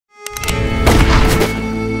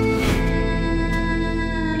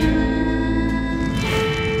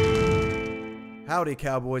Howdy,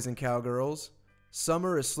 cowboys and cowgirls.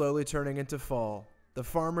 Summer is slowly turning into fall. The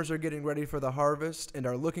farmers are getting ready for the harvest and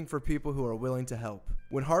are looking for people who are willing to help.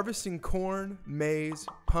 When harvesting corn, maize,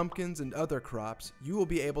 pumpkins, and other crops, you will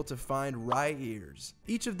be able to find rye ears.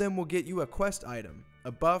 Each of them will get you a quest item,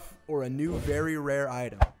 a buff, or a new very rare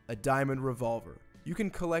item, a diamond revolver. You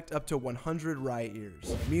can collect up to 100 rye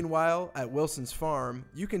ears. Meanwhile, at Wilson's farm,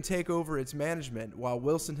 you can take over its management while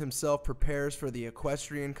Wilson himself prepares for the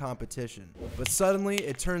equestrian competition. But suddenly,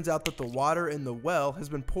 it turns out that the water in the well has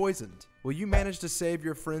been poisoned. Will you manage to save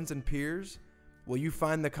your friends and peers? Will you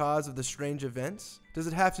find the cause of the strange events? Does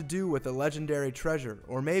it have to do with a legendary treasure,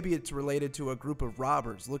 or maybe it's related to a group of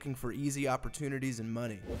robbers looking for easy opportunities and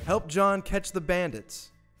money? Help John catch the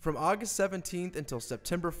bandits. From August 17th until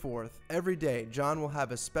September 4th, every day John will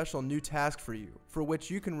have a special new task for you, for which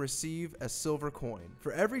you can receive a silver coin.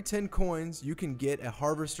 For every 10 coins, you can get a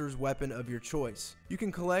harvester's weapon of your choice. You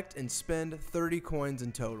can collect and spend 30 coins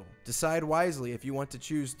in total. Decide wisely if you want to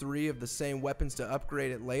choose 3 of the same weapons to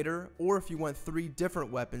upgrade it later, or if you want 3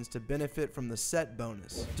 different weapons to benefit from the set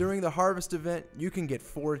bonus. During the harvest event, you can get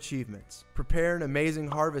 4 achievements. Prepare an amazing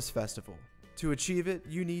harvest festival. To achieve it,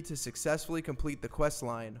 you need to successfully complete the quest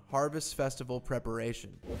line, Harvest Festival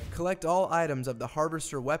Preparation. Collect all items of the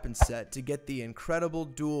Harvester weapon set to get the incredible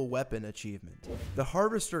dual weapon achievement. The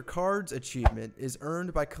Harvester cards achievement is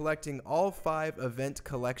earned by collecting all 5 event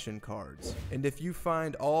collection cards. And if you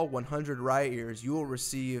find all 100 rye ears, you will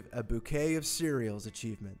receive a Bouquet of Cereals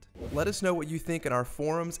achievement. Let us know what you think in our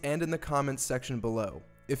forums and in the comments section below.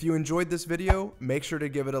 If you enjoyed this video, make sure to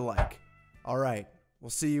give it a like. Alright,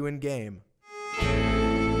 we'll see you in game.